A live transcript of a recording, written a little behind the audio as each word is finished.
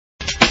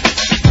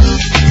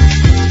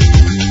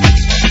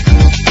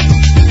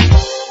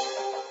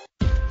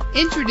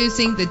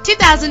Introducing the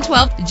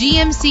 2012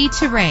 GMC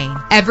Terrain.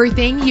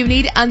 Everything you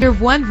need under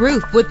one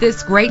roof with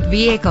this great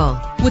vehicle.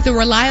 With a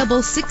reliable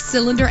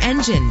 6-cylinder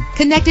engine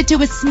connected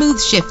to a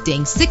smooth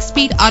shifting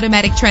 6-speed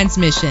automatic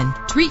transmission.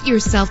 Treat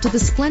yourself to the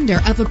splendor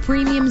of a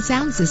premium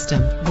sound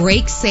system.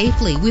 Brake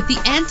safely with the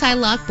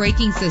anti-lock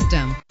braking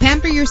system.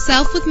 Pamper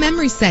yourself with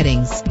memory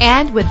settings.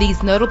 And with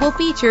these notable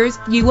features,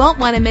 you won't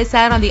want to miss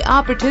out on the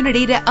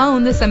opportunity to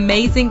own this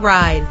amazing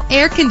ride.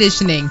 Air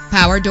conditioning,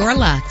 power door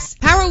locks,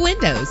 power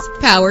windows,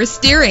 power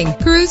steering,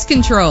 cruise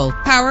control,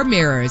 power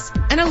mirrors,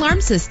 an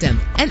alarm system,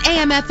 an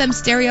AM/FM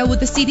stereo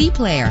with a CD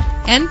player.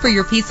 And for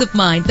your peace of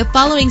mind, the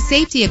following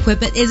safety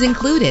equipment is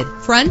included: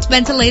 front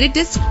ventilated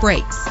disc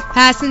brakes,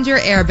 passenger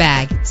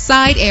airbag,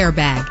 side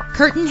airbag,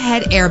 curtain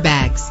head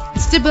airbags,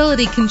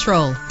 stability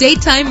control,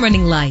 daytime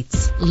running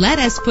lights. Let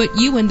us put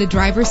you in the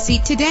driver's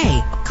seat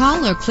today.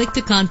 Call or click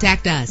to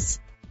contact us.